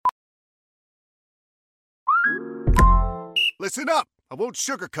Listen up. I won't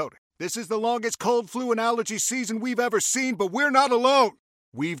sugarcoat it. This is the longest cold, flu, and allergy season we've ever seen, but we're not alone.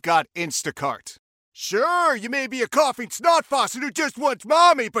 We've got Instacart. Sure, you may be a coughing snot faucet who just wants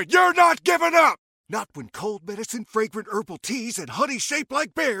mommy, but you're not giving up. Not when cold medicine, fragrant herbal teas, and honey shaped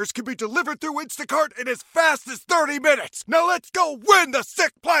like bears can be delivered through Instacart in as fast as 30 minutes. Now let's go win the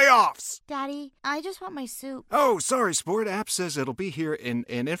sick playoffs. Daddy, I just want my soup. Oh, sorry, Sport. App says it'll be here in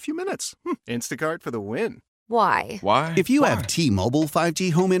a few minutes. Instacart for the win. Why? Why? If you have T-Mobile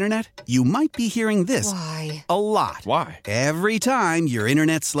 5G home internet, you might be hearing this Why? a lot. Why? Every time your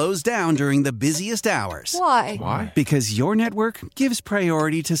internet slows down during the busiest hours. Why? Why? Because your network gives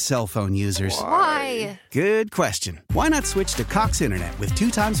priority to cell phone users. Why? Good question. Why not switch to Cox Internet with 2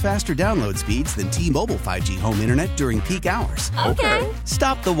 times faster download speeds than T-Mobile 5G home internet during peak hours? Okay.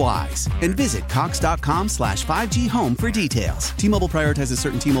 Stop the whys and visit cox.com/5G home for details. T-Mobile prioritizes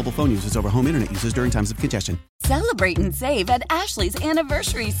certain T-Mobile phone users over home internet users during times of congestion. Celebrate and save at Ashley's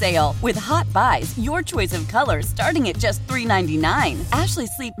Anniversary Sale. With Hot Buys, your choice of colors starting at just $3.99. Ashley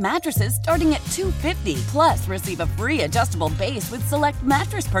Sleep mattresses starting at $2.50. Plus, receive a free adjustable base with select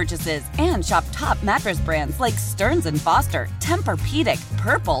mattress purchases. And shop top mattress brands like Stearns & Foster, Tempur-Pedic,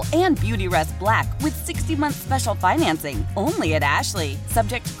 Purple, and Beautyrest Black with 60-month special financing. Only at Ashley.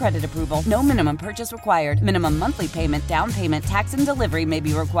 Subject to credit approval. No minimum purchase required. Minimum monthly payment, down payment, tax, and delivery may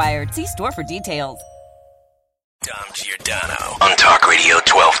be required. See store for details. Dom Giordano on Talk Radio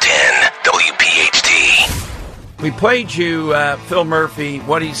 1210 WPHT. We played you Phil Murphy,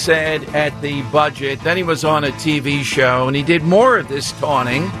 what he said at the budget. Then he was on a TV show, and he did more of this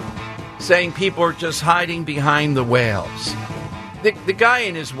taunting, saying people are just hiding behind the whales. The guy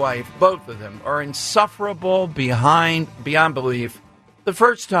and his wife, both of them, are insufferable beyond belief the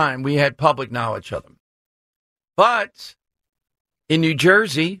first time we had public knowledge of them. But in New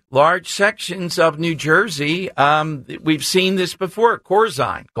Jersey, large sections of New Jersey, we've seen this before.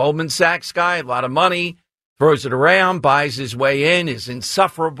 Corzine, Goldman Sachs guy, a lot of money, throws it around, buys his way in, is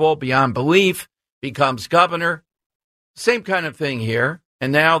insufferable beyond belief, becomes governor. Same kind of thing here.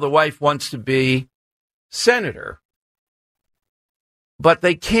 And now the wife wants to be senator. But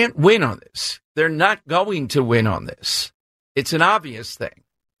they can't win on this. They're not going to win on this. It's an obvious thing.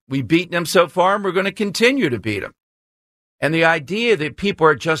 We've beaten them so far, and we're going to continue to beat them. And the idea that people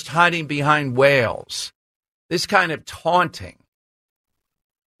are just hiding behind whales, this kind of taunting,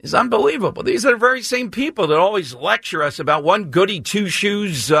 is unbelievable. These are the very same people that always lecture us about one goody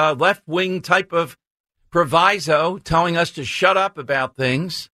two-shoes, left-wing type of proviso, telling us to shut up about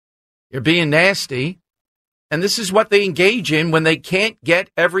things. You're being nasty. And this is what they engage in when they can't get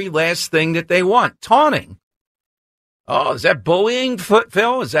every last thing that they want. Taunting. Oh, is that bullying,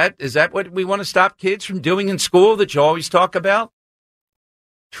 Phil? Is that what we want to stop kids from doing in school that you always talk about?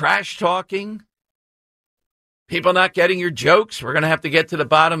 Trash talking? People not getting your jokes? We're going to have to get to the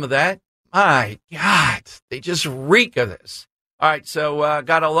bottom of that? My God, they just reek of this. All right, so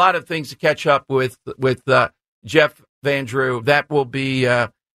got a lot of things to catch up with Jeff Van Drew. That will be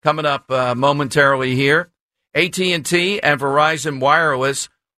coming up momentarily here. AT&T and Verizon Wireless,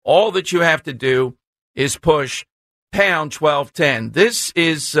 all that you have to do is push pound 1210. This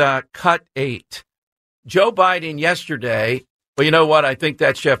is cut 8. Joe Biden yesterday, well, you know what? I think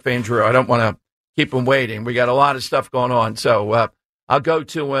that's Jeff Van Drew. I don't want to keep him waiting. We got a lot of stuff going on. So I'll go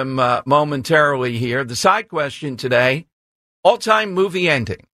to him momentarily here. The side question today, all-time movie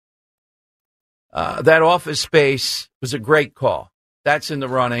ending. That Office Space was a great call. That's in the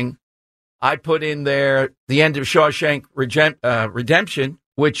running. I put in there the end of Shawshank Redemption,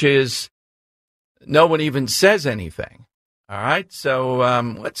 which is no one even says anything. All right, so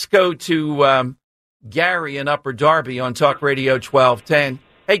let's go to Gary in Upper Darby on Talk Radio 1210.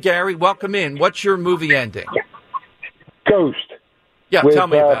 Hey, Gary, welcome in. What's your movie ending? Ghost. Yeah, tell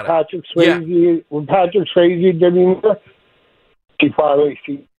me about Patrick Swayze, it. When Patrick Swayze did she finally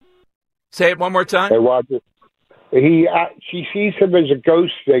Say it one more time. She sees him as a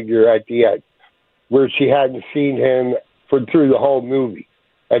ghost figure at the end, where she hadn't seen him through the whole movie.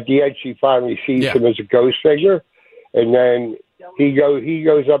 At the end, she finally sees him as a ghost figure, and then he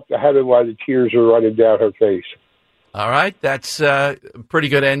goes up to heaven while the tears are running down her face. All right, that's a pretty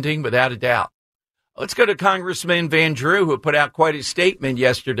good ending, without a doubt. Let's go to Congressman Van Drew, who put out quite a statement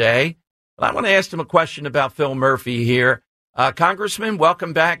yesterday. I want to ask him a question about Phil Murphy here. Congressman,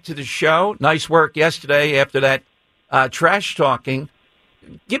 welcome back to the show. Nice work yesterday after that trash talking.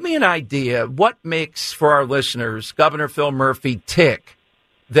 Give me an idea. What makes, for our listeners, Governor Phil Murphy tick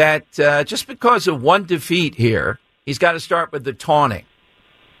that just because of one defeat here, he's got to start with the taunting?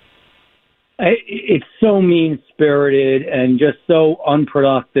 It's so mean-spirited and just so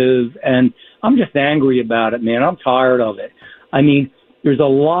unproductive, and I'm just angry about it, man. I'm tired of it. I mean, there's a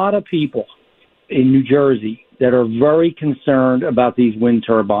lot of people in New Jersey that are very concerned about these wind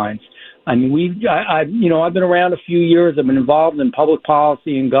turbines. I mean, I've been around a few years. I've been involved in public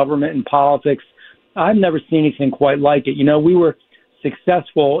policy and government and politics. I've never seen anything quite like it. We were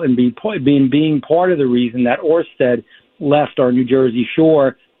successful in being part of the reason that Ørsted left our New Jersey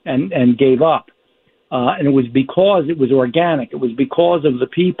shore and gave up. And it was because it was organic. It was because of the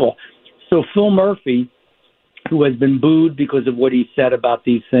people. So Phil Murphy, who has been booed because of what he said about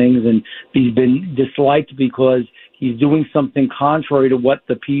these things, and he's been disliked because he's doing something contrary to what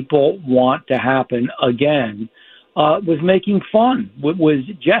the people want to happen again, was making fun, was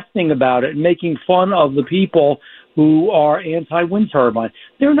jesting about it, and making fun of the people who are anti-wind turbine.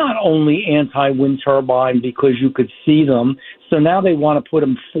 They're not only anti-wind turbine because you could see them, so now they want to put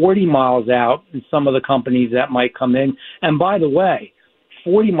them 40 miles out in some of the companies that might come in. And by the way,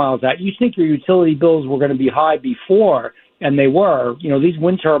 40 miles out, you think your utility bills were going to be high before, and they were. These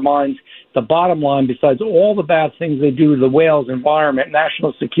wind turbines, the bottom line, besides all the bad things they do to the whales, environment,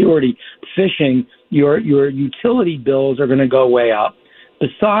 national security, fishing, your utility bills are going to go way up.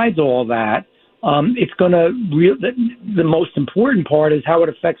 Besides all that, it's going to the most important part is how it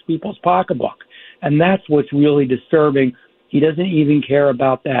affects people's pocketbook. And that's what's really disturbing. He doesn't even care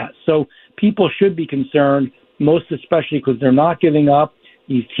about that. So people should be concerned, most especially because they're not giving up.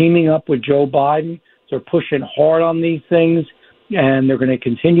 He's teaming up with Joe Biden. They're pushing hard on these things, and they're going to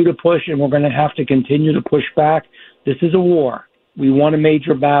continue to push, and we're going to have to continue to push back. This is a war. We won a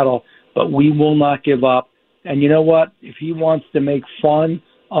major battle, but we will not give up. And you know what? If he wants to make fun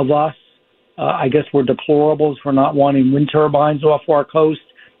of us, I guess we're deplorables for not wanting wind turbines off our coast.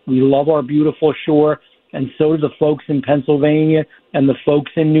 We love our beautiful shore, and so do the folks in Pennsylvania and the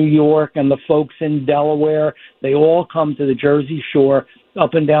folks in New York and the folks in Delaware. They all come to the Jersey Shore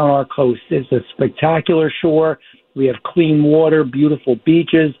up and down our coast. It's a spectacular shore. We have clean water, beautiful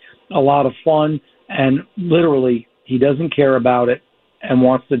beaches, a lot of fun, and literally he doesn't care about it and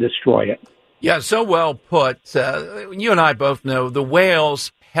wants to destroy it. Yeah, so well put. You and I both know the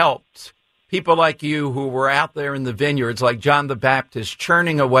whales helped people like you who were out there in the vineyards, like John the Baptist,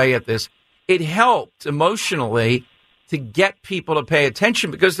 churning away at this. It helped emotionally to get people to pay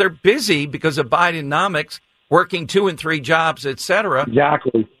attention because they're busy because of Bidenomics, working 2 and 3 jobs, et cetera.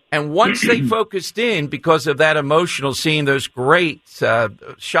 Exactly. And once they focused in because of that emotional, seeing those great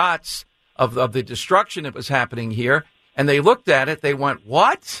shots of the destruction that was happening here, and they looked at it, they went,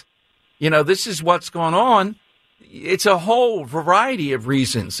 what? This is what's going on. It's a whole variety of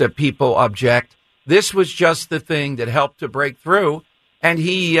reasons that people object. This was just the thing that helped to break through, and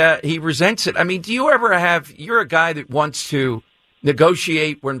he resents it. I mean, do you ever you're a guy that wants to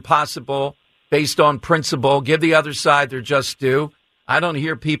negotiate when possible based on principle, give the other side their just due. I don't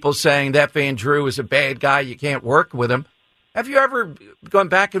hear people saying that Van Drew is a bad guy, you can't work with him. Have you ever gone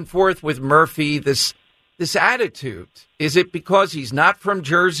back and forth with Murphy, this attitude? Is it because he's not from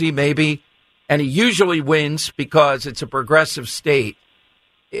Jersey, maybe, and he usually wins because it's a progressive state?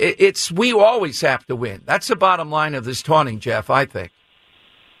 We always have to win. That's the bottom line of this taunting, Jeff, I think.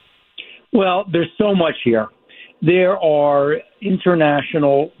 Well, there's so much here. There are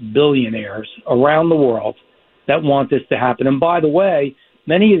international billionaires around the world that want this to happen. And by the way,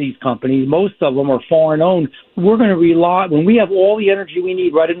 many of these companies, most of them are foreign owned. We're going to rely, when we have all the energy we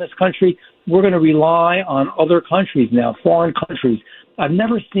need right in this country, we're going to rely on other countries now, foreign countries. I've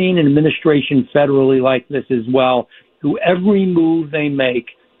never seen an administration federally like this as well, who every move they make,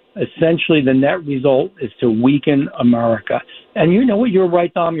 essentially the net result is to weaken America. And you know what? You're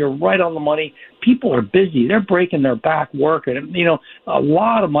right, Dom. You're right on the money. People are busy. They're breaking their back working. A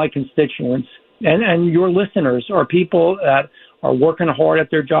lot of my constituents and your listeners are people that are working hard at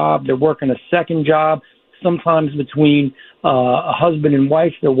their job. They're working a second job. Sometimes between a husband and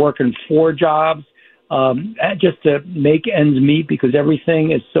wife, they're working 4 jobs just to make ends meet because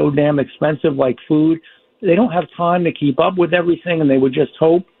everything is so damn expensive, like food. They don't have time to keep up with everything, and they would just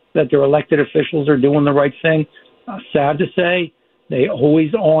hope that their elected officials are doing the right thing. Sad to say, they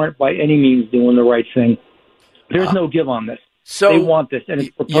always aren't by any means doing the right thing. There's no give on this. So they want this, and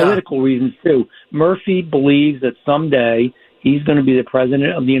it's for political reasons, too. Murphy believes that someday he's going to be the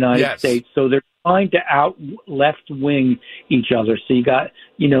president of the United States, so they're trying to out-left-wing each other. So you got,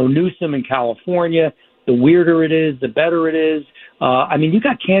 Newsom in California. The weirder it is, the better it is. You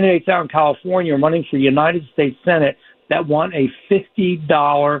got candidates out in California running for United States Senate that want a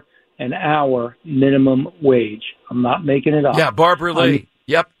 $50 an hour minimum wage. I'm not making it up. Yeah, Barbara Lee.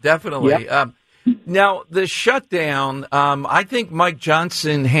 Yep, definitely. Yep. Now, the shutdown, I think Mike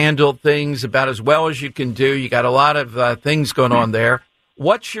Johnson handled things about as well as you can do. You got a lot of things going on there.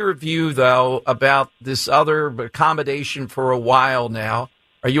 What's your view, though, about this other accommodation for a while now?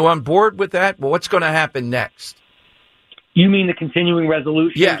 Are you on board with that? Well, what's going to happen next? You mean the continuing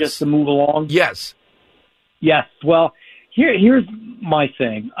resolution, Yes. just to move along? Yes. Yes. Well, here's my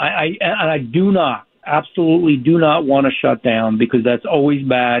thing. I absolutely do not want to shut down, because that's always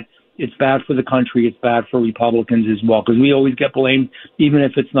bad. It's bad for the country. It's bad for Republicans as well, because we always get blamed, even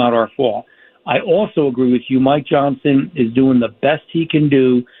if it's not our fault. I also agree with you. Mike Johnson is doing the best he can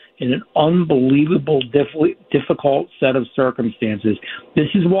do in an unbelievable, difficult set of circumstances. This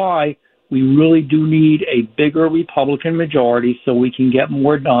is why we really do need a bigger Republican majority so we can get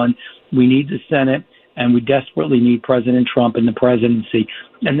more done. We need the Senate, and we desperately need President Trump in the presidency.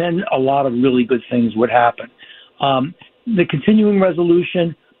 And then a lot of really good things would happen. The continuing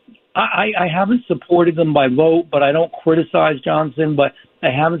resolution, I haven't supported them by vote, but I don't criticize Johnson, but I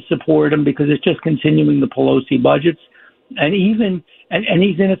haven't supported him because it's just continuing the Pelosi budgets. And he's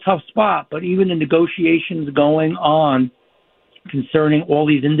in a tough spot, but even the negotiations going on concerning all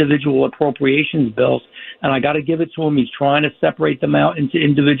these individual appropriations bills, and I got to give it to him, he's trying to separate them out into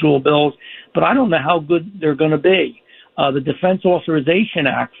individual bills, but I don't know how good they're going to be. The Defense Authorization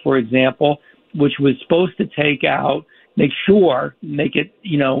Act, for example, which was supposed to make it,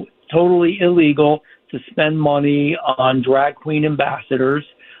 totally illegal to spend money on drag queen ambassadors.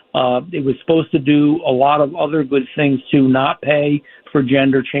 It was supposed to do a lot of other good things to not pay for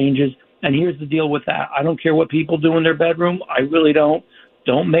gender changes. And here's the deal with that. I don't care what people do in their bedroom. I really don't.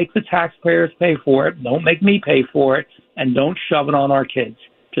 Don't make the taxpayers pay for it. Don't make me pay for it. And don't shove it on our kids.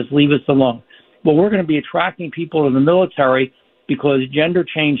 Just leave us alone. Well, we're going to be attracting people to the military because gender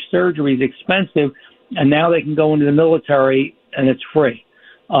change surgery is expensive, and now they can go into the military and it's free.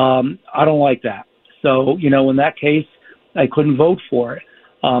 I don't like that. So, in that case, I couldn't vote for it.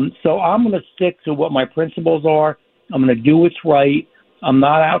 So I'm going to stick to what my principles are. I'm going to do what's right. I'm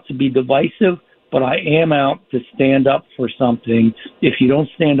not out to be divisive, but I am out to stand up for something. If you don't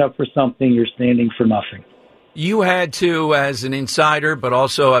stand up for something, you're standing for nothing. You had to, as an insider, but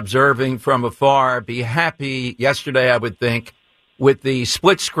also observing from afar, be happy yesterday, I would think, with the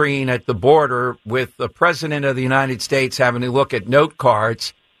split screen at the border with the President of the United States having to look at note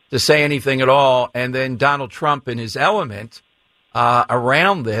cards to say anything at all, and then Donald Trump in his element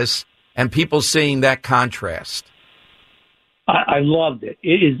around this, and people seeing that contrast. I loved it.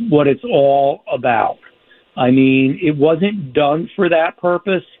 It is what it's all about. I mean, it wasn't done for that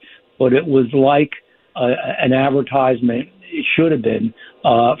purpose, but it was like an advertisement. It should have been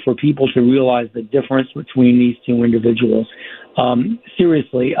for people to realize the difference between these two individuals.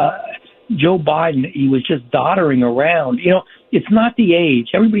 Seriously, Joe Biden, he was just doddering around. It's not the age.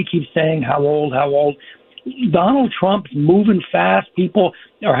 Everybody keeps saying how old. Donald Trump's moving fast. People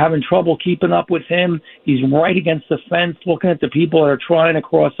are having trouble keeping up with him. He's right against the fence, looking at the people that are trying to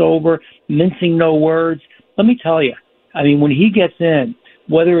cross over, mincing no words. Let me tell you, I mean, when he gets in,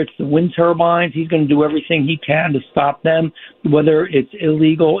 whether it's the wind turbines, he's going to do everything he can to stop them. Whether it's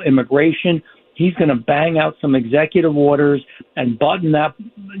illegal immigration, he's going to bang out some executive orders and button that,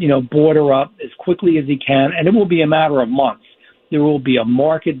 border up as quickly as he can. And it will be a matter of months. There will be a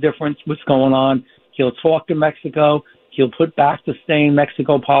marked difference what's going on. He'll talk to Mexico. He'll put back the stay in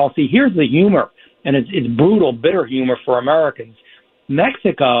Mexico policy. Here's the humor, and it's brutal, bitter humor for Americans.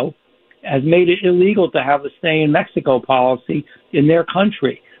 Mexico has made it illegal to have the stay in Mexico policy in their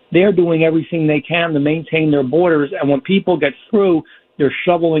country. They're doing everything they can to maintain their borders, and when people get through, they're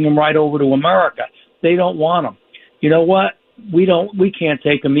shoveling them right over to America. They don't want them. You know what? We can't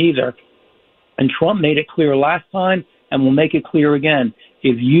take them either. And Trump made it clear last time, and will make it clear again.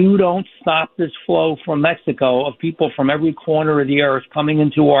 If you don't stop this flow from Mexico of people from every corner of the earth coming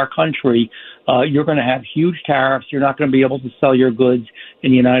into our country, you're going to have huge tariffs. You're not going to be able to sell your goods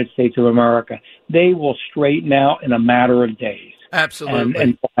in the United States of America. They will straighten out in a matter of days. Absolutely.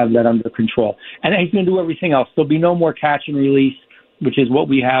 And have that under control. And he's going to do everything else. There'll be no more catch and release, which is what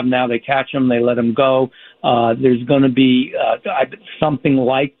we have now. They catch them, they let them go. There's going to be something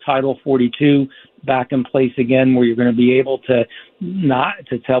like Title 42 back in place again, where you're going to be able to not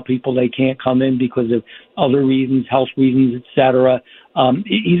to tell people they can't come in because of other reasons, health reasons, etc.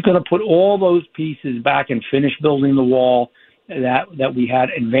 He's going to put all those pieces back and finish building the wall that we had,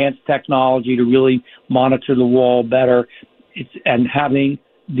 advanced technology to really monitor the wall better, and having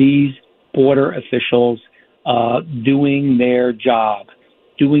these border officials doing their job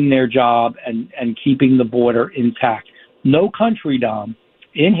and keeping the border intact. No country, Dom,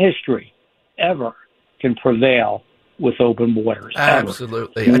 in history ever can prevail with open borders.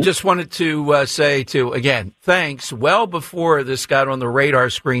 Absolutely. Ever. I just wanted to say, again, thanks. Well before this got on the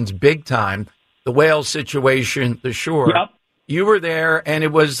radar screens big time, the whale situation, the shore. Yep. You were there, and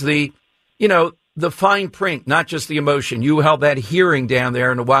it was the fine print, not just the emotion. You held that hearing down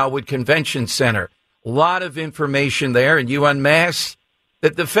there in the Wildwood Convention Center. A lot of information there, and you unmasked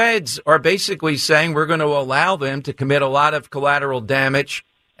that the feds are basically saying we're going to allow them to commit a lot of collateral damage,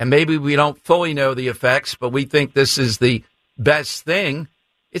 and maybe we don't fully know the effects, but we think this is the best thing.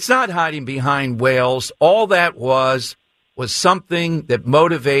 It's not hiding behind whales. All that was something that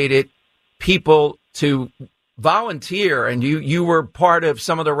motivated people to volunteer, and you were part of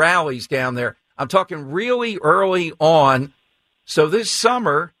some of the rallies down there. I'm talking really early on. So this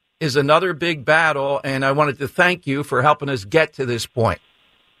summer is another big battle, and I wanted to thank you for helping us get to this point.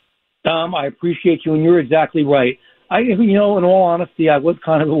 I appreciate you, and you're exactly right. In all honesty, I was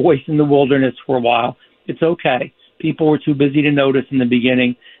kind of a voice in the wilderness for a while. It's okay. People were too busy to notice in the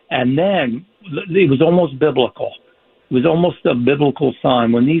beginning, and then it was almost biblical. It was almost a biblical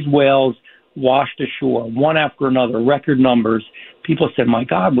sign. When these whales washed ashore, one after another, record numbers, people said, my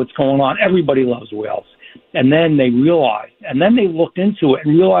God, what's going on? Everybody loves whales. And then they realized, and then they looked into it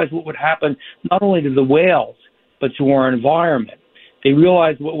and realized what would happen not only to the whales, but to our environment. They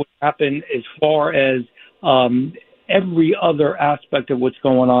realized what would happen as far as every other aspect of what's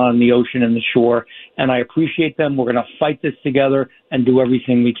going on in the ocean and the shore. And I appreciate them. We're going to fight this together and do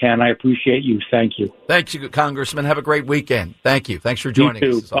everything we can. I appreciate you. Thank you. Thank you, Congressman. Have a great weekend. Thank you. Thanks for joining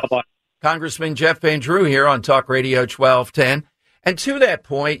us. Bye-bye. Congressman Jeff Van Drew here on Talk Radio 1210. And to that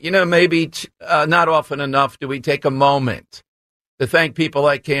point, maybe not often enough do we take a moment to thank people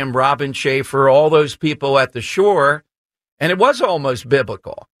like Cam, Robin Schaefer, all those people at the shore. And it was almost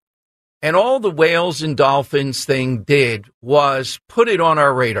biblical. And all the whales and dolphins thing did was put it on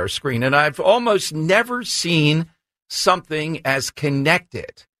our radar screen. And I've almost never seen something as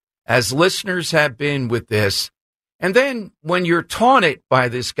connected as listeners have been with this. And then when you're taunted by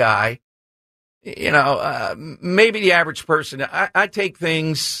this guy, maybe the average person, I take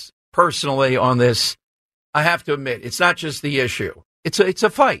things personally on this. I have to admit, it's not just the issue. It's a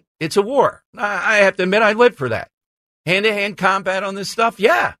fight. It's a war. I have to admit, I live for that. Hand-to-hand combat on this stuff?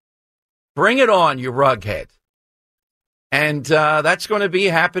 Yeah. Bring it on, you rughead. And that's going to be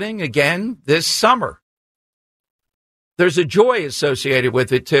happening again this summer. There's a joy associated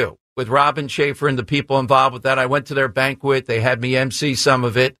with it, too, with Robin Schaefer and the people involved with that. I went to their banquet. They had me MC some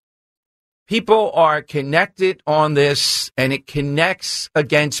of it. People are connected on this, and it connects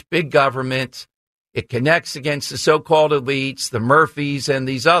against big government. It connects against the so-called elites, the Murphys, and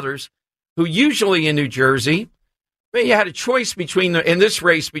these others, who usually in New Jersey, you had a choice in this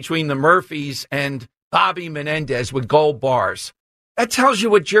race between the Murphys and Bobby Menendez with gold bars. That tells you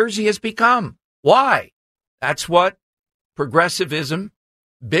what Jersey has become. Why? That's what progressivism,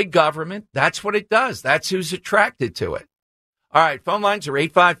 big government, that's what it does. That's who's attracted to it. All right, phone lines are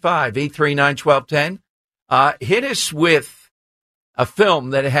 855-839-1210. Hit us with a film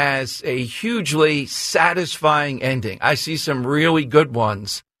that has a hugely satisfying ending. I see some really good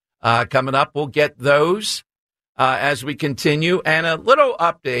ones coming up. We'll get those as we continue. And a little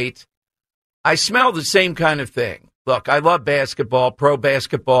update. I smell the same kind of thing. Look, I love basketball, pro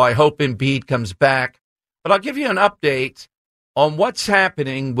basketball. I hope Embiid comes back. But I'll give you an update on what's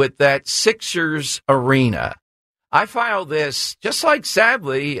happening with that Sixers arena. I filed this, just like,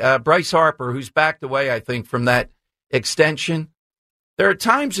 sadly, Bryce Harper, who's backed away, I think, from that extension. There are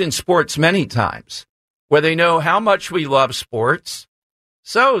times in sports, many times, where they know how much we love sports,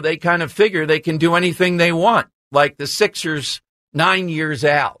 so they kind of figure they can do anything they want, like the Sixers 9 years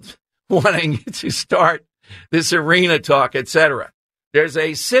out, wanting to start this arena talk, etc. There's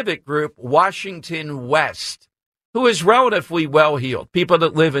a civic group, Washington West, who is relatively well-heeled, people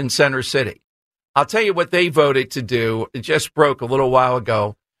that live in Center City. I'll tell you what they voted to do. It just broke a little while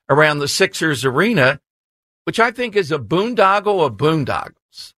ago around the Sixers arena, which I think is a boondoggle of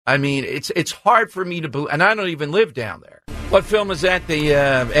boondoggles. I mean, it's hard for me to believe, and I don't even live down there. What film is that the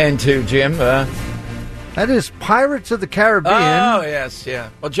end to, Jim? That is Pirates of the Caribbean. Oh, yes, yeah.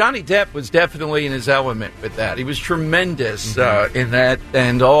 Well, Johnny Depp was definitely in his element with that. He was tremendous in that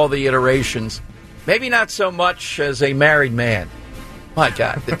and all the iterations. Maybe not so much as a married man. My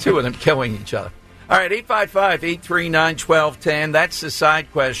God, the two of them killing each other. All right, 855-839-1210. That's the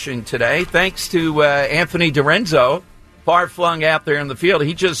side question today. Thanks to Anthony DiRenzo, far-flung out there in the field.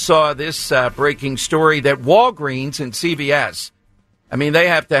 He just saw this breaking story that Walgreens and CVS, I mean, they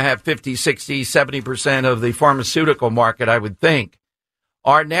have to have 50, 60, 70% of the pharmaceutical market, I would think,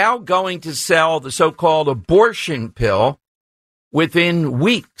 are now going to sell the so-called abortion pill within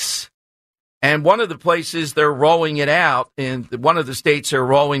weeks. And one of the places they're rolling it out, in one of the states they're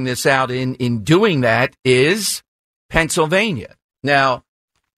rolling this out in doing that is Pennsylvania. Now,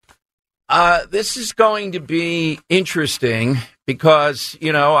 This is going to be interesting because,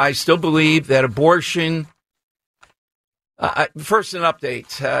 I still believe that abortion. First, an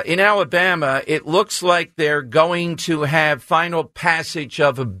update. In Alabama, it looks like they're going to have final passage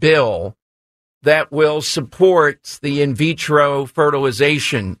of a bill that will support the in vitro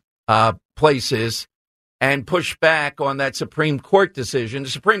fertilization places and push back on that Supreme Court decision. The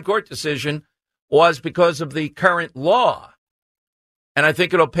Supreme Court decision was because of the current law. And I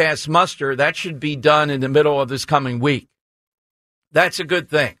think it'll pass muster. That should be done in the middle of this coming week. That's a good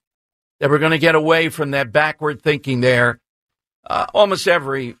thing, that we're going to get away from that backward thinking there. Almost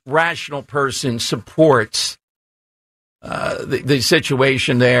every rational person supports the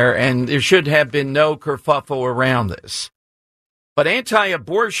situation there, and there should have been no kerfuffle around this. But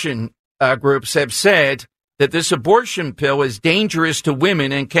anti-abortion groups have said that this abortion pill is dangerous to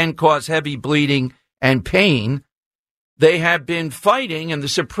women and can cause heavy bleeding and pain. They have been fighting, and the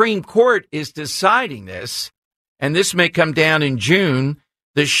Supreme Court is deciding this, and this may come down in June.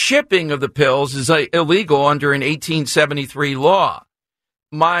 The shipping of the pills is illegal under an 1873 law.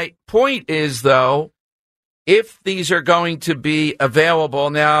 My point is, though, if these are going to be available,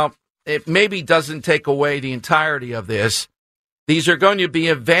 now, it maybe doesn't take away the entirety of this. These are going to be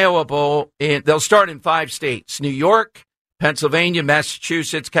available they'll start in 5 states: New York, Pennsylvania,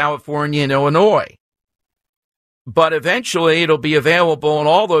 Massachusetts, California, and Illinois. But eventually it'll be available in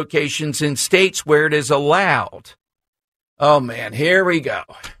all locations in states where it is allowed. Oh, man, here we go.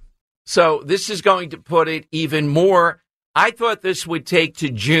 So this is going to put it even more. I thought this would take to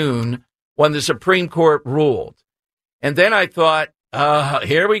June when the Supreme Court ruled. And then I thought,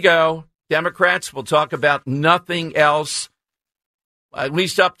 here we go. Democrats will talk about nothing else, at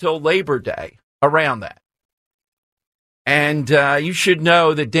least up till Labor Day, around that. And you should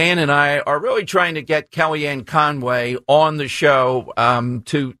know that Dan and I are really trying to get Kellyanne Conway on the show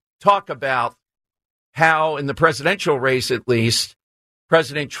to talk about how, in the presidential race at least,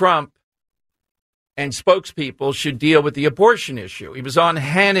 President Trump and spokespeople should deal with the abortion issue. He was on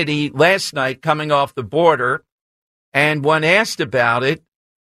Hannity last night coming off the border, and when asked about it,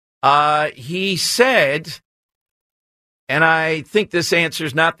 he said, and I think this answer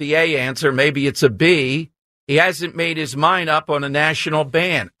is not the A answer, maybe it's a B, he hasn't made his mind up on a national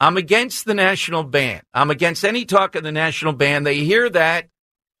ban. I'm against the national ban. I'm against any talk of the national ban. They hear that,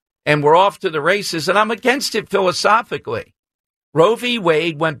 and we're off to the races, and I'm against it philosophically. Roe v.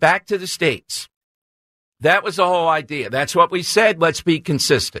 Wade went back to the states. That was the whole idea. That's what we said. Let's be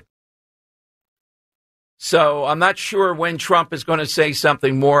consistent. So I'm not sure when Trump is going to say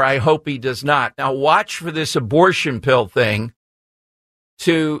something more. I hope he does not. Now, watch for this abortion pill thing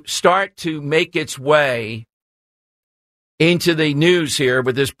to start to make its way into the news here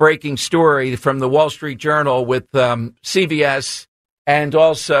with this breaking story from the Wall Street Journal with CVS and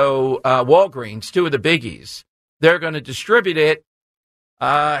also Walgreens, 2 of the biggies. They're going to distribute it.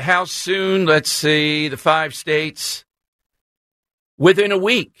 How soon? Let's see, the 5 states. Within a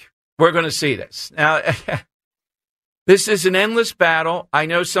week, we're going to see this. Now, this is an endless battle. I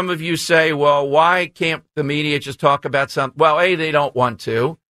know some of you say, well, why can't the media just talk about something? Well, A, they don't want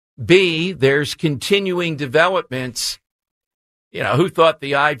to. B, there's continuing developments. Who thought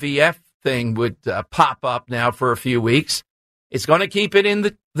the IVF thing would pop up now for a few weeks? It's going to keep it in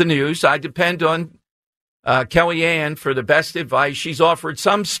the news. I depend on Kellyanne for the best advice. She's offered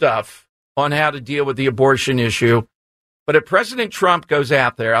some stuff on how to deal with the abortion issue. But if President Trump goes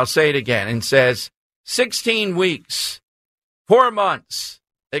out there, I'll say it again, and says 16 weeks, 4 months,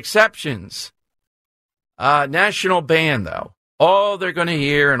 exceptions, national ban, though, all they're going to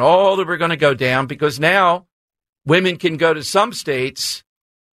hear and all that we're going to go down, because now women can go to some states.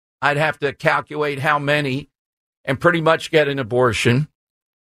 I'd have to calculate how many and pretty much get an abortion.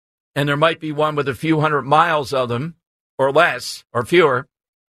 And there might be one with a few hundred miles of them or less or fewer.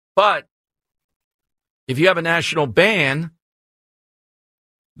 But if you have a national ban,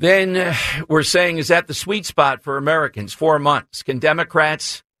 then we're saying, is that the sweet spot for Americans? 4 months. Can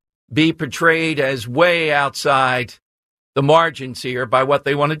Democrats be portrayed as way outside the margins here by what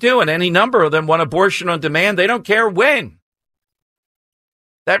they want to do? And any number of them want abortion on demand. They don't care when.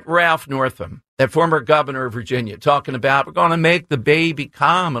 That Ralph Northam, that former governor of Virginia, talking about we're going to make the baby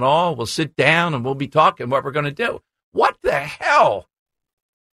calm and all. We'll sit down and we'll be talking what we're going to do. What the hell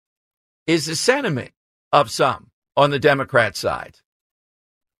is the sentiment of some on the Democrat side?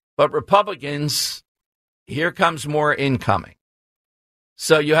 But Republicans, here comes more incoming.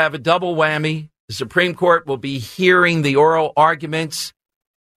 So you have a double whammy. The Supreme Court will be hearing the oral arguments.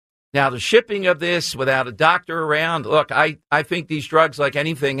 Now, the shipping of this without a doctor around, look, I think these drugs, like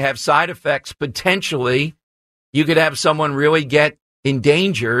anything, have side effects potentially. You could have someone really get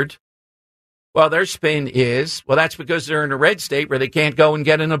endangered Well, their spin is, well, that's because they're in a red state where they can't go and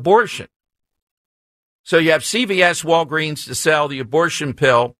get an abortion. So you have CVS, Walgreens to sell the abortion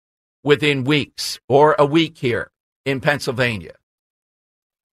pill within weeks or a week here in Pennsylvania.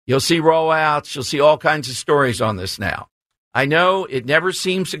 You'll see rollouts. You'll see all kinds of stories on this now. I know it never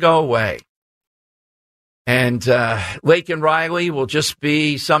seems to go away. And Lake and Riley will just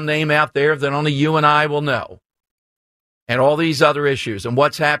be some name out there that only you and I will know. And all these other issues and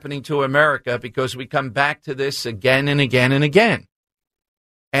what's happening to America, because we come back to this again and again and again.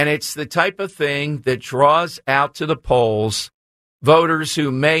 And it's the type of thing that draws out to the polls voters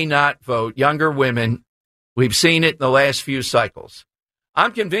who may not vote, younger women. We've seen it in the last few cycles.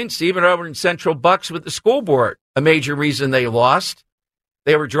 I'm convinced even over in Central Bucks with the school board, a major reason they lost,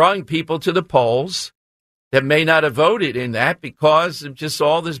 they were drawing people to the polls that may not have voted in that because of just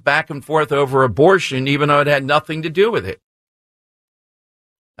all this back and forth over abortion, even though it had nothing to do with it.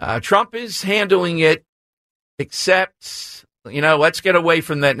 Trump is handling it, except, let's get away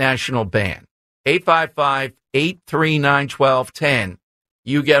from that national ban. 855-839-1210.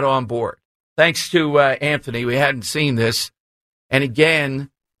 You get on board. Thanks to Anthony. We hadn't seen this. And again,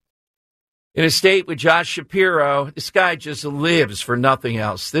 in a state with Josh Shapiro, this guy just lives for nothing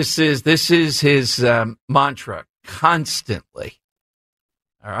else. This is his mantra constantly.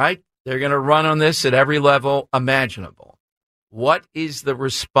 All right? They're going to run on this at every level imaginable. What is the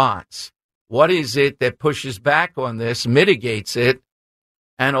response? What is it that pushes back on this, mitigates it,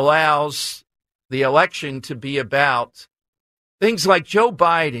 and allows the election to be about things like Joe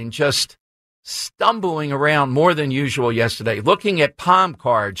Biden just stumbling around more than usual yesterday, looking at palm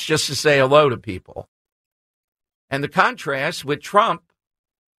cards just to say hello to people. And the contrast with Trump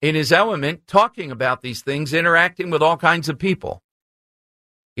in his element, talking about these things, interacting with all kinds of people.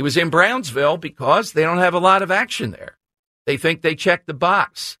 He was in Brownsville because they don't have a lot of action there. They think they checked the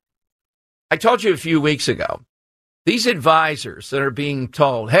box. I told you a few weeks ago, these advisors that are being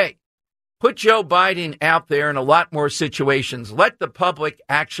told, hey, put Joe Biden out there in a lot more situations. Let the public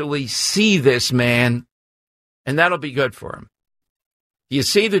actually see this man, and that'll be good for him. Do you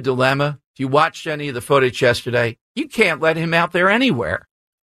see the dilemma? If you watched any of the footage yesterday, you can't let him out there anywhere.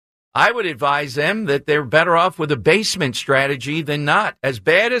 I would advise them that they're better off with a basement strategy than not. As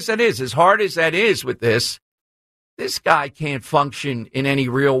bad as that is, as hard as that is with this guy can't function in any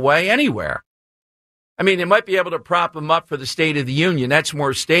real way anywhere. I mean, they might be able to prop him up for the State of the Union. That's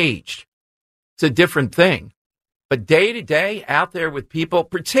more staged. It's a different thing. But day to day out there with people,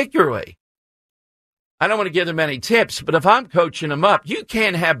 particularly, I don't want to give them any tips, but if I'm coaching them up, you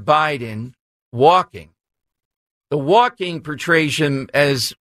can't have Biden walking. The walking portrays him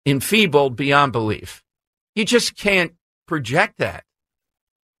as enfeebled beyond belief. You just can't project that.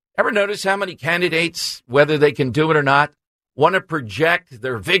 Ever notice how many candidates, whether they can do it or not, want to project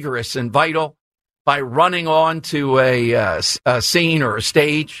they're vigorous and vital by running on to a scene or a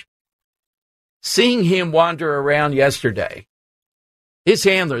stage? Seeing him wander around yesterday, his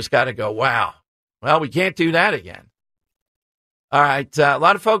handlers got to go, wow, well, we can't do that again. All right, a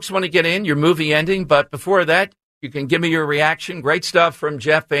lot of folks want to get in, your movie ending, but before that, you can give me your reaction. Great stuff from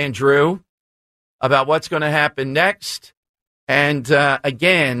Jeff Van Drew about what's going to happen next. And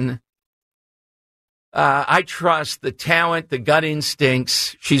again, I trust the talent, the gut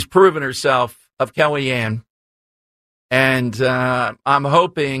instincts. She's proven herself of Kellyanne. And I'm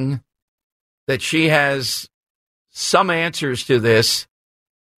hoping that she has some answers to this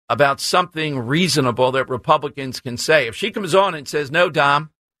about something reasonable that Republicans can say. If she comes on and says, no,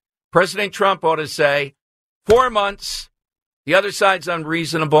 Dom, President Trump ought to say 4 months, the other side's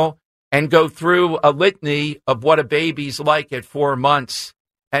unreasonable, and go through a litany of what a baby's like at 4 months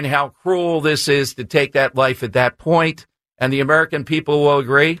and how cruel this is to take that life at that point, and the American people will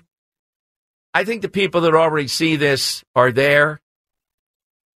agree. I think the people that already see this are there.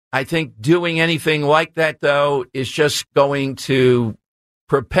 I think doing anything like that, though, is just going to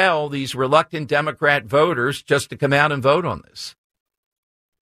propel these reluctant Democrat voters just to come out and vote on this.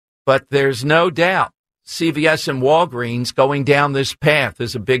 But there's no doubt CVS and Walgreens going down this path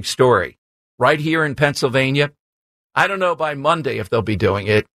is a big story. Right here in Pennsylvania, I don't know by Monday if they'll be doing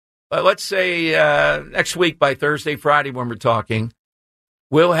it, but let's say next week by Thursday, Friday when we're talking,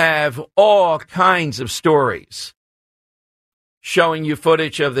 we'll have all kinds of stories showing you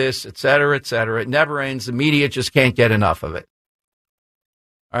footage of this, et cetera, et cetera. It never ends. The media just can't get enough of it.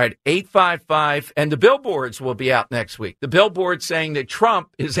 All right, 855, and the billboards will be out next week. The billboard saying that Trump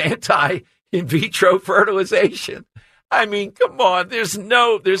is anti-in vitro fertilization. I mean, come on, there's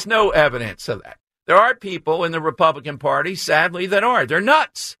no evidence of that. There are people in the Republican Party, sadly, that are. They're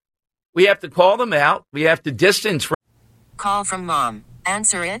nuts. We have to call them out. We have to distance from. Call from mom.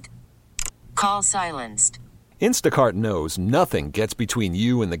 Answer it. Call silenced. Instacart knows nothing gets between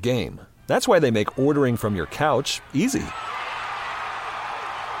you and the game. That's why they make ordering from your couch easy.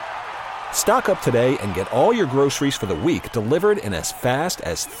 Stock up today and get all your groceries for the week delivered in as fast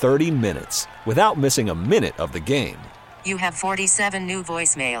as 30 minutes without missing a minute of the game. You have 47 new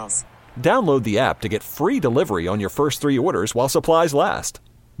voicemails. Download the app to get free delivery on your first 3 orders while supplies last.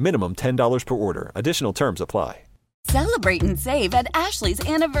 Minimum $10 per order. Additional terms apply. Celebrate and save at Ashley's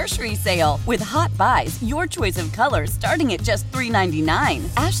Anniversary Sale. With Hot Buys, your choice of colors starting at just $3.99.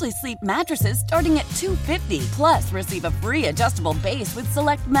 Ashley Sleep mattresses starting at $2.50. Plus, receive a free adjustable base with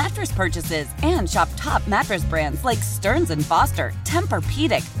select mattress purchases. And shop top mattress brands like Stearns & Foster,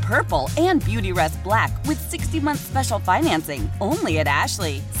 Tempur-Pedic, Purple, and Beautyrest Black with 60-month special financing. Only at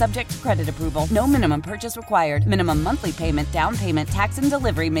Ashley. Subject to credit approval. No minimum purchase required. Minimum monthly payment, down payment, tax, and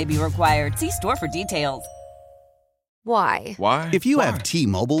delivery may be required. See store for details. Why? If you have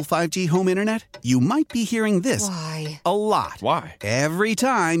T-Mobile 5G home internet, you might be hearing this a lot. Why? Every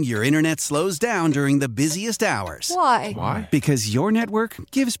time your internet slows down during the busiest hours. Why? Because your network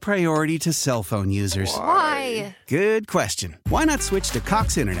gives priority to cell phone users. Why? Good question. Why not switch to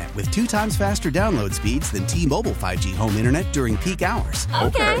Cox Internet with 2 times faster download speeds than T-Mobile 5G home internet during peak hours?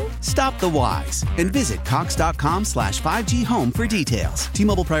 Okay. Stop the whys and visit cox.com/5G home for details.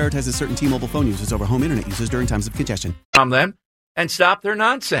 T-Mobile prioritizes certain T-Mobile phone users over home internet users during times of congestion. From them and stop their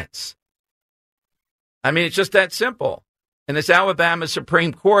nonsense. I mean, it's just that simple. And this Alabama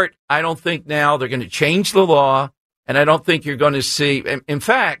Supreme Court, I don't think now they're going to change the law, and I don't think you're going to see. In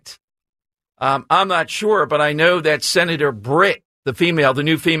fact, I'm not sure, but I know that Senator Britt, the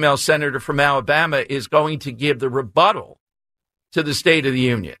new female senator from Alabama, is going to give the rebuttal to the State of the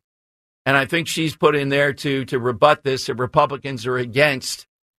Union. And I think she's put in there to rebut this that Republicans are against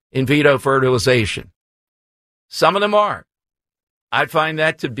in vitro fertilization. Some of them are. I find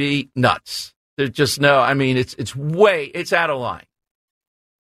that to be nuts. There's just it's out of line.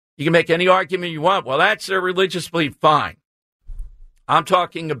 You can make any argument you want. Well, that's a religious belief. Fine. I'm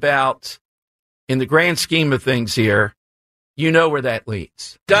talking about, in the grand scheme of things here, you know where that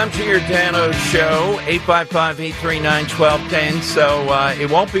leads. Dom Giordano Show, 855-839-1210. So it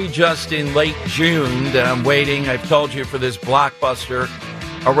won't be just in late June that I'm waiting. I've told you for this blockbuster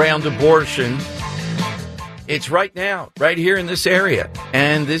around abortion. It's right now, right here in this area.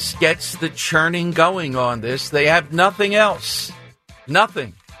 And this gets the churning going on this. They have nothing else.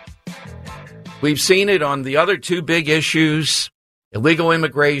 Nothing. We've seen it on the other 2 big issues, illegal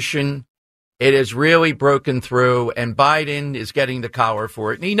immigration. It has really broken through, and Biden is getting the collar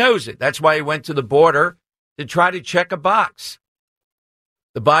for it. And he knows it. That's why he went to the border to try to check a box.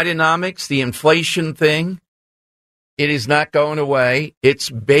 The Bidenomics, the inflation thing, it is not going away. It's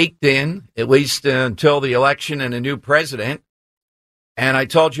baked in, at least until the election and a new president. And I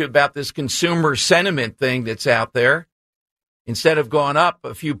told you about this consumer sentiment thing that's out there. Instead of going up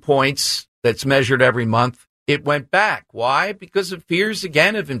a few points that's measured every month, it went back. Why? Because of fears,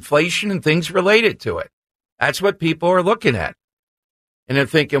 again, of inflation and things related to it. That's what people are looking at. And they're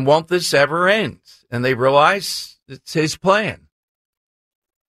thinking, won't this ever end? And they realize it's his plan.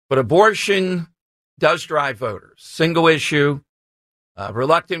 But abortion does drive voters. Single issue.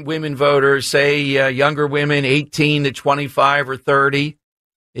 Reluctant women voters, say younger women, 18 to 25 or 30.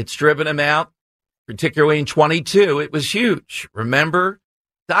 It's driven them out, particularly in 22. It was huge. Remember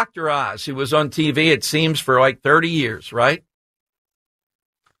Dr. Oz, who was on TV, it seems, for like 30 years, right?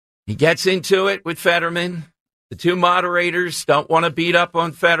 He gets into it with Fetterman. The 2 moderators don't want to beat up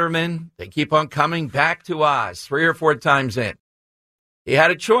on Fetterman. They keep on coming back to Oz 3 or 4 times in. He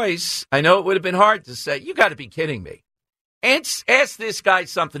had a choice. I know it would have been hard to say, you got to be kidding me. Ask this guy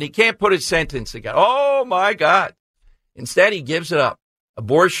something. He can't put a sentence together. Oh, my God. Instead, he gives it up.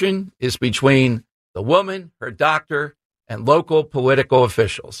 Abortion is between the woman, her doctor, and local political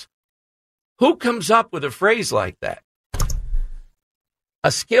officials. Who comes up with a phrase like that?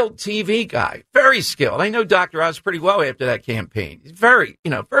 A skilled TV guy, very skilled. I know Dr. Oz pretty well after that campaign. He's very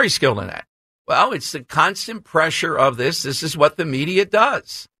skilled in that. Well, it's the constant pressure of this. This is what the media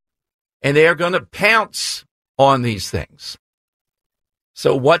does. And they are going to pounce on these things.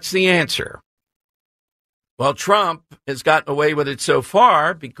 So what's the answer? Well, Trump has gotten away with it so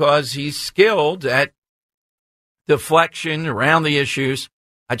far because he's skilled at deflection around the issues.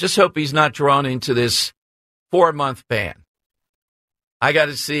 I just hope he's not drawn into this 4-month ban. I got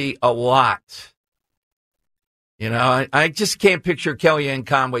to see a lot. I just can't picture Kellyanne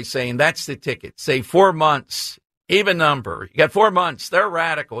Conway saying that's the ticket. Say 4 months, even number. You got 4 months. They're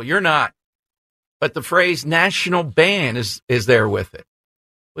radical. You're not. But the phrase national ban is there with it.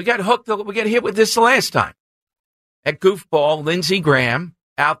 We got hit with this the last time. At goofball Lindsey Graham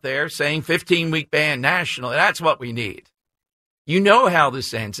out there saying 15-week ban nationally. That's what we need. You know how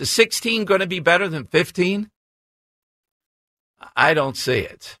this ends. Is 16 going to be better than 15? I don't see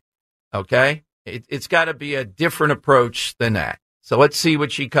it. Okay? It's got to be a different approach than that. So let's see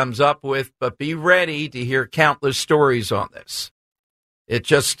what she comes up with, but be ready to hear countless stories on this. It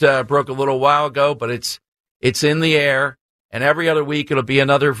just broke a little while ago, but it's in the air, and every other week it'll be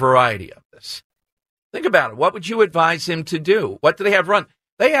another variety of this. Think about it. What would you advise him to do? What do they have run?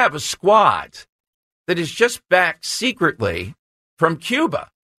 They have a squad that is just back secretly from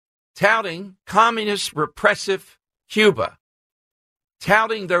Cuba, touting communist, repressive Cuba,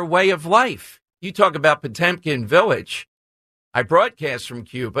 touting their way of life. You talk about Potemkin Village. I broadcast from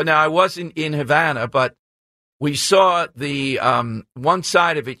Cuba. Now, I wasn't in Havana, but we saw the one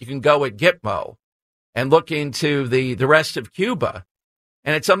side of it. You can go at Gitmo and look into the rest of Cuba.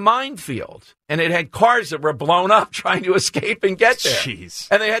 And it's a minefield. And it had cars that were blown up trying to escape and get there. Jeez.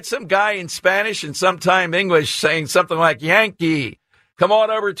 And they had some guy in Spanish and sometime English saying something like, Yankee, come on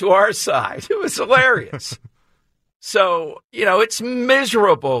over to our side. It was hilarious. So, it's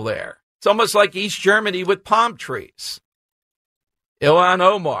miserable there. It's almost like East Germany with palm trees. Ilhan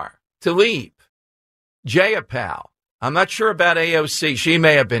Omar, Tlaib, Jayapal. I'm not sure about AOC. She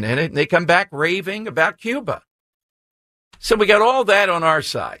may have been in it. And they come back raving about Cuba. So we got all that on our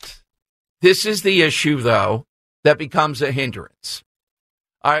side. This is the issue, though, that becomes a hindrance.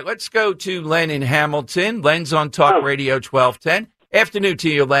 All right, let's go to Len in Hamilton. Len's on Talk Radio 1210. Afternoon to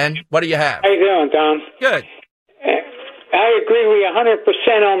you, Len. What do you have? How you doing, Tom? Good. I agree with you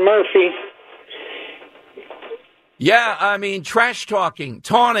 100% on Murphy. Yeah, I mean, trash talking,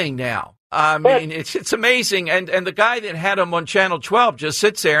 taunting now. I mean, it's amazing. And the guy that had him on Channel 12 just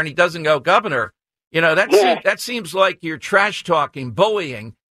sits there and he doesn't go, Governor. That seems like you're trash talking,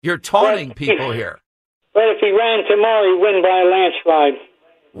 bullying. You're taunting people here. But if he ran tomorrow, he'd win by a landslide.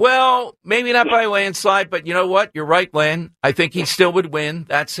 Well, maybe not by a landslide, but you know what? You're right, Len. I think he still would win.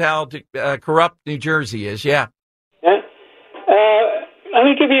 That's how corrupt New Jersey is, yeah. Let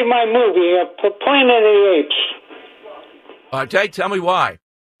me give you my movie, Planet of the Apes. Okay, tell me why.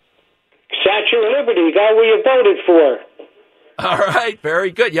 Statue of Liberty, the guy we voted for. All right,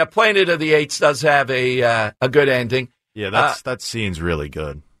 very good. Yeah, Planet of the Apes does have a good ending. Yeah, that scene's really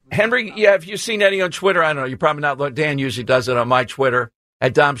good. Henry, yeah, have you seen any on Twitter? I don't know. You're probably not. Dan usually does it on my Twitter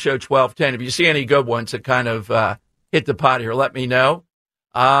at Dom Show 1210. If you see any good ones that kind of hit the pot here, let me know.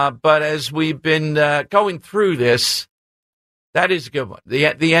 But as we've been going through this, that is a good one.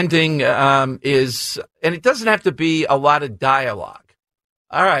 The ending is, and it doesn't have to be a lot of dialogue.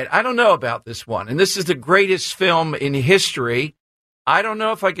 All right, I don't know about this one. And this is the greatest film in history. I don't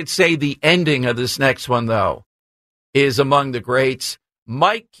know if I could say the ending of this next one, though, is among the greats.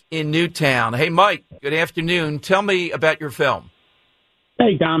 Mike in Newtown. Hey, Mike, good afternoon. Tell me about your film.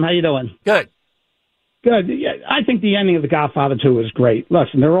 Hey, Dom, how you doing? Good. Good. Yeah, I think the ending of The Godfather 2 is great.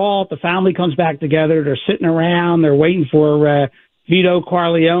 Listen, the family comes back together. They're sitting around. They're waiting for Vito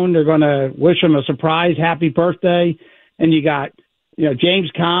Corleone. They're going to wish him a surprise happy birthday. And you got James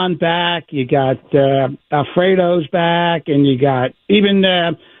Caan back, you got Alfredo's back, and you got even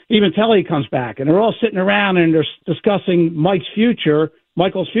Telly comes back, and they're all sitting around and they're discussing Michael's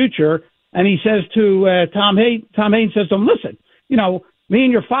future, and he says to Tom Haynes says to him, listen, me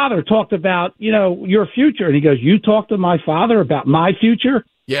and your father talked about, your future, and he goes, you talked to my father about my future?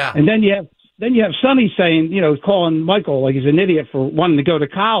 Yeah. And then you have Sonny saying, calling Michael like he's an idiot for wanting to go to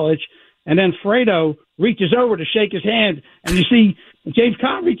college, and then Fredo reaches over to shake his hand, and you see James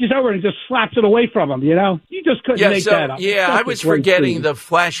Caan reaches over and just slaps it away from him, You just couldn't make that up. Yeah, I was forgetting the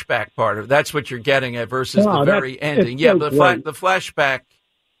flashback part of it. That's what you're getting at versus the very ending. Yeah, but the flashback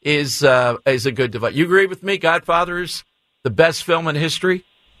is a good device. You agree with me? Godfather is the best film in history?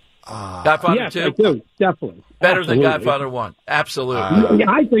 Godfather 2? Yes, I do, definitely. Better than Godfather 1. Absolutely.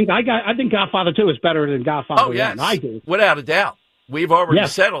 I think Godfather 2 is better than Godfather 1. Yes. I do. Without a doubt. We've already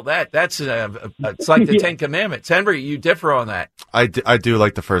settled that. That's it's like the Ten Commandments. Henry, you differ on that. I do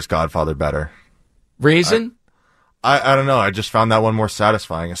like the first Godfather better. Reason? I don't know. I just found that one more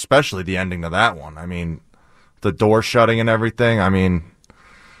satisfying, especially the ending of that one. I mean, the door shutting and everything. I mean,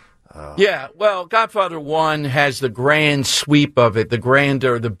 yeah. Well, Godfather 1 has the grand sweep of it, the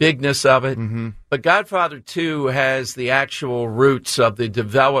grandeur, the bigness of it. Mm-hmm. But Godfather 2 has the actual roots of the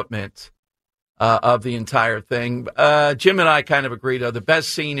development of the entire thing. Jim and I kind of agree, though. The best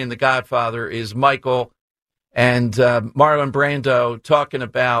scene in The Godfather is Michael and Marlon Brando talking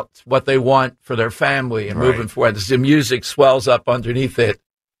about what they want for their family and moving forward. The music swells up underneath it.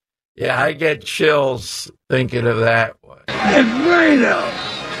 Yeah, I get chills thinking of that one. Fredo,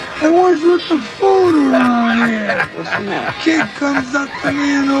 Hey, what's with the food around here? Kid comes up to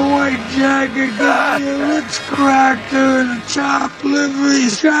me in a white jacket, gives me a Ritz cracker and a chopped liver. He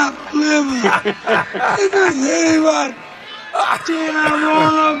goes, hey, what? Tina,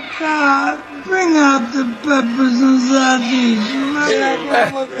 roll up, God. Bring out the peppers and sardines.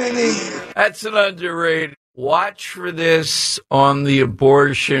 That's an underrated. Watch for this on the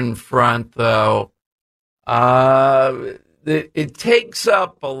abortion front, though. It takes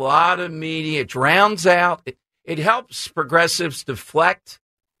up a lot of media. It drowns out. It helps progressives deflect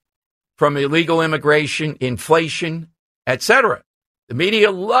from illegal immigration, inflation, etc. The media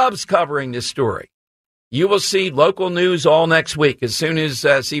loves covering this story. You will see local news all next week as soon as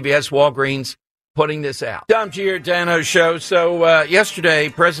CBS Walgreens putting this out. Dom Giordano Show. So yesterday,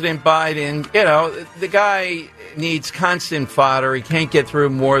 President Biden, the guy needs constant fodder. He can't get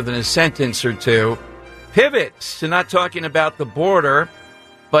through more than a sentence or two. Pivots to not talking about the border,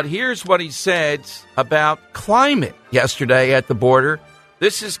 but here's what he said about climate yesterday at the border.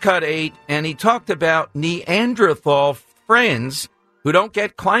 This is cut 8, and he talked about Neanderthal friends who don't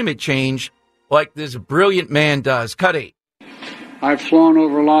get climate change like this brilliant man does. Cut 8. I've flown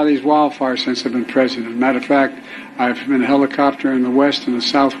over a lot of these wildfires since I've been president. Matter of fact, I've been in a helicopter in the west and the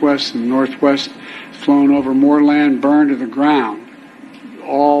southwest and northwest, flown over more land burned to the ground,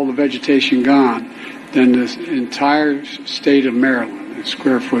 all the vegetation gone, than the entire state of Maryland in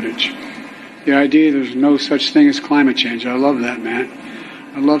square footage. The idea there's no such thing as climate change, I love that, man.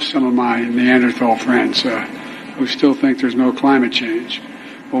 I love some of my Neanderthal friends who still think there's no climate change.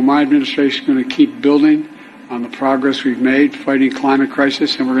 Well, my administration is going to keep building on the progress we've made fighting climate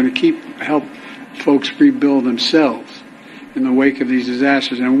crisis, and we're going to help folks rebuild themselves in the wake of these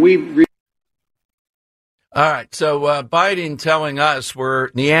disasters. And all right, so Biden telling us we're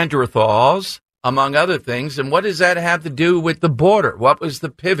Neanderthals, among other things, and what does that have to do with the border? What was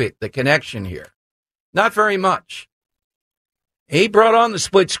the pivot, the connection here? Not very much. He brought on the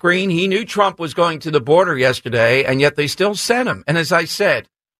split screen. He knew Trump was going to the border yesterday, and yet they still sent him. And as I said,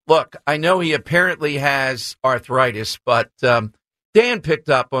 look, I know he apparently has arthritis, but Dan picked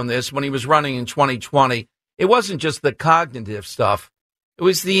up on this when he was running in 2020. It wasn't just the cognitive stuff. It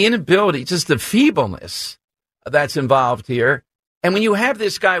was the inability, just the feebleness that's involved here. And when you have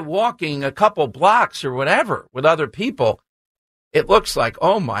this guy walking a couple blocks or whatever with other people, it looks like,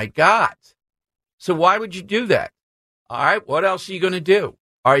 oh, my God. So why would you do that? All right, what else are you going to do?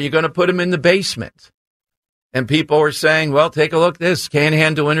 Are you going to put him in the basement? And people are saying, well, take a look at this, can't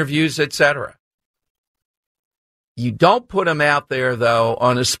handle interviews, etc. You don't put him out there, though,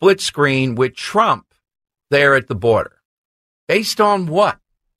 on a split screen with Trump there at the border. Based on what?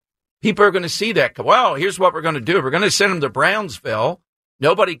 People are going to see that. Well, here's what we're going to do. We're going to send him to Brownsville.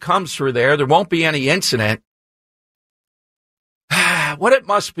 Nobody comes through there. There won't be any incident. What it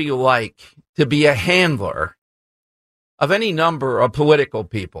must be like to be a handler of any number of political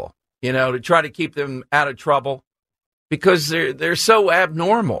people, to try to keep them out of trouble because they're so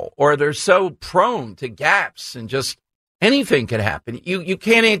abnormal or they're so prone to gaps and just anything can happen. You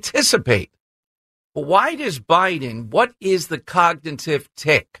can't anticipate. But why does Biden, what is the cognitive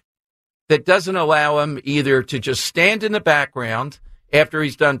tick that doesn't allow him either to just stand in the background after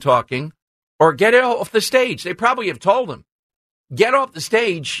he's done talking or get off the stage? They probably have told him, get off the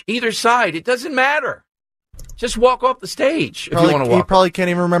stage, either side. It doesn't matter. Just walk off the stage if you want to walk. He probably can't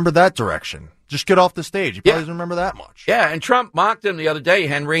even remember that direction. Just get off the stage. He probably doesn't remember that much. Yeah, and Trump mocked him the other day,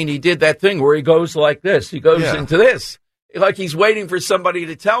 Henry, and he did that thing where he goes like this. He goes into this. Like he's waiting for somebody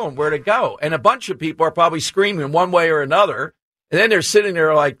to tell him where to go. And a bunch of people are probably screaming one way or another. And then they're sitting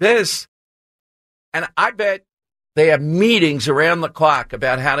there like this. And I bet they have meetings around the clock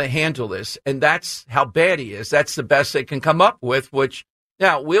about how to handle this. And that's how bad he is. That's the best they can come up with, which...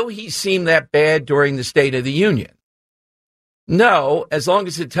 Now, will he seem that bad during the State of the Union? No, as long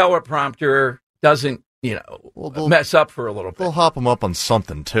as the teleprompter doesn't, mess up for a little bit. They'll hop him up on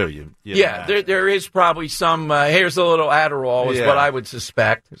something, too. There is probably some, here's a little Adderall is what I would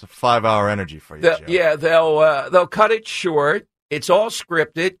suspect. There's a 5-hour energy for you, Joe. Yeah, they'll cut it short. It's all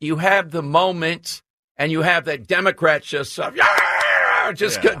scripted. You have the moment, and you have that Democrat just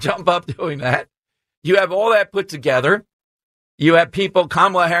jump up doing that. You have all that put together. You have people,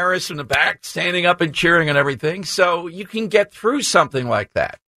 Kamala Harris in the back, standing up and cheering and everything. So you can get through something like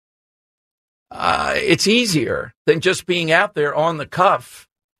that. It's easier than just being out there on the cuff.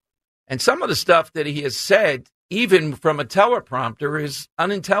 And some of the stuff that he has said, even from a teleprompter, is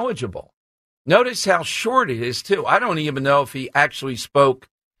unintelligible. Notice how short it is, too. I don't even know if he actually spoke,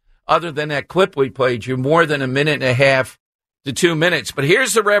 other than that clip we played you, more than a minute and a half to 2 minutes. But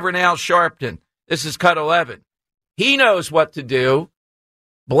here's the Reverend Al Sharpton. This is cut 11. He knows what to do.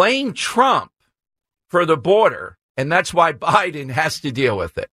 blame Trump for the border, and that's why Biden has to deal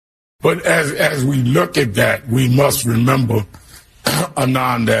with it. But as we look at that, we must remember,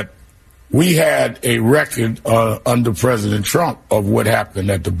 Anand, that we had a record under President Trump of what happened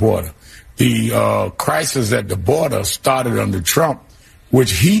at the border. The crisis at the border started under Trump,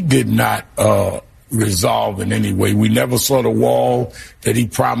 which he did not resolve in any way. We never saw the wall that he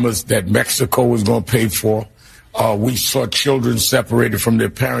promised that Mexico was going to pay for. We saw children separated from their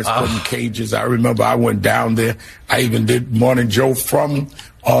parents, put in cages. I remember I went down there. I even did Morning Joe from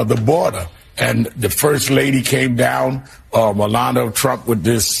the border. And the first lady came down, Melania Trump, with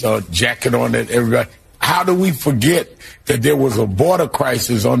this jacket on that everybody. How do we forget that there was a border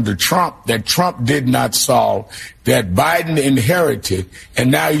crisis under Trump that Trump did not solve, that Biden inherited,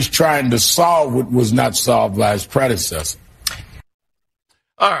 and now he's trying to solve what was not solved by his predecessor?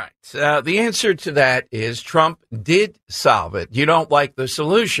 All right. The answer to that is Trump did solve it. You don't like the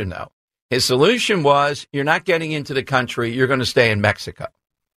solution, though. His solution was you're not getting into the country. You're going to stay in Mexico.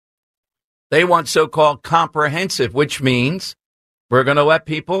 They want so-called comprehensive, which means we're going to let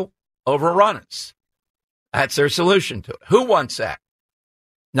people overrun us. That's their solution to it. Who wants that?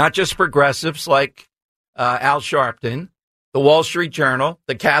 Not just progressives like Al Sharpton, the Wall Street Journal,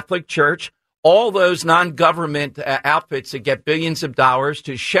 the Catholic Church, all those non-government outfits that get billions of dollars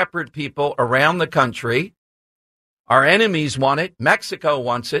to shepherd people around the country. Our enemies want it. Mexico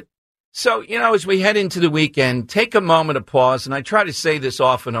wants it. So, as we head into the weekend, take a moment of pause, and I try to say this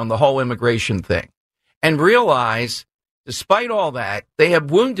often on the whole immigration thing, and realize, despite all that, they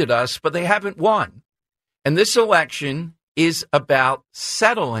have wounded us, but they haven't won. And this election is about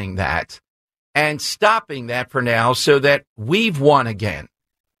settling that and stopping that for now so that we've won again.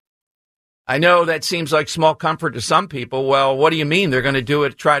 I know that seems like small comfort to some people. Well, what do you mean they're going to do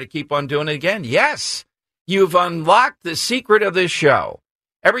it, try to keep on doing it again? Yes, you've unlocked the secret of this show.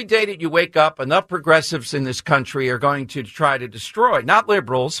 Every day that you wake up, enough progressives in this country are going to try to destroy, not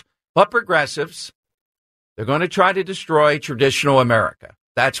liberals, but progressives. They're going to try to destroy traditional America.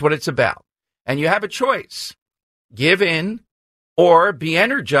 That's what it's about. And you have a choice. Give in or be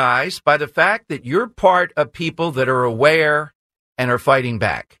energized by the fact that you're part of people that are aware and are fighting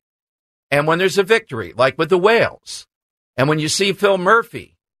back. And when there's a victory, like with the whales, and when you see Phil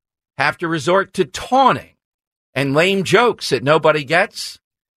Murphy have to resort to taunting and lame jokes that nobody gets,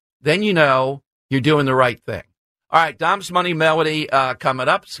 then you know you're doing the right thing. All right, Dom's Money Melody coming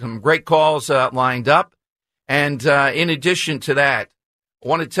up. Some great calls lined up. And in addition to that, I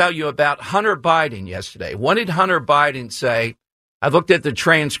want to tell you about Hunter Biden yesterday. What did Hunter Biden say? I looked at the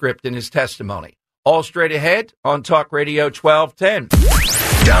transcript in his testimony. All straight ahead on Talk Radio 1210.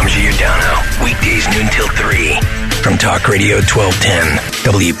 Dom Giordano, weekdays noon till 3 from Talk Radio 1210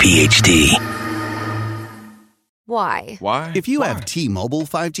 WPHT. Why? Why? If you have T-Mobile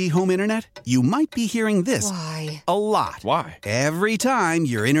 5G home internet, you might be hearing this Why? a lot. Why? Every time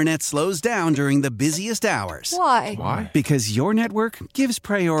your internet slows down during the busiest hours. Why? Why? Because your network gives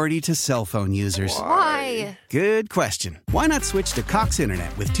priority to cell phone users. Why? Good question. Why not switch to Cox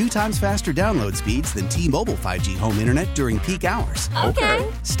Internet with 2 times faster download speeds than T-Mobile 5G home internet during peak hours? Okay.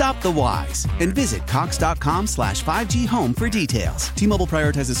 Stop the whys and visit cox.com/5G home for details. T-Mobile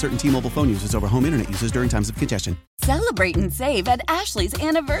prioritizes certain T-Mobile phone users over home internet users during times of congestion. Celebrate and save at Ashley's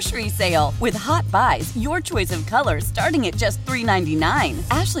Anniversary Sale. With Hot Buys, your choice of colors starting at just $3.99.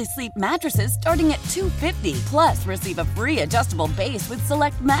 Ashley Sleep mattresses starting at $2.50. Plus, receive a free adjustable base with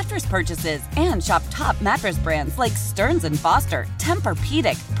select mattress purchases. And shop top mattress brands like Stearns & Foster,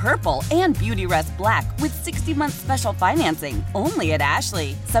 Tempur-Pedic, Purple, and Beautyrest Black with 60-month special financing. Only at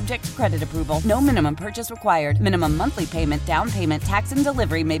Ashley. Subject to credit approval. No minimum purchase required. Minimum monthly payment, down payment, tax, and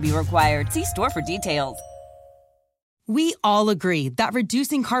delivery may be required. See store for details. We all agree that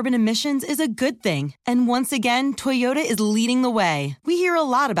reducing carbon emissions is a good thing. And once again, Toyota is leading the way. We hear a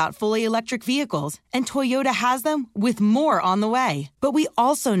lot about fully electric vehicles, and Toyota has them with more on the way. But we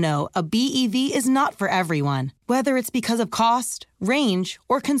also know a BEV is not for everyone, whether it's because of cost, range,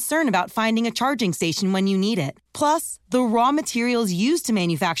 or concern about finding a charging station when you need it. Plus, the raw materials used to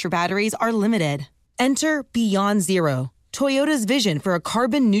manufacture batteries are limited. Enter Beyond Zero, Toyota's vision for a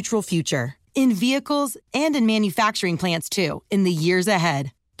carbon-neutral future. In vehicles and in manufacturing plants, too, in the years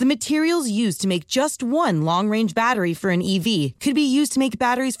ahead. The materials used to make just one long-range battery for an EV could be used to make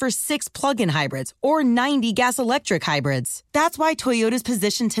batteries for 6 plug-in hybrids or 90 gas-electric hybrids. That's why Toyota's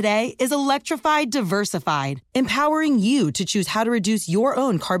position today is electrified, diversified, empowering you to choose how to reduce your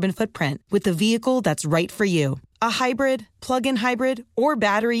own carbon footprint with the vehicle that's right for you. A hybrid, plug-in hybrid, or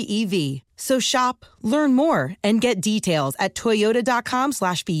battery EV. So shop, learn more, and get details at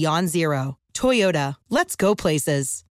toyota.com/beyondzero. Toyota, let's go places.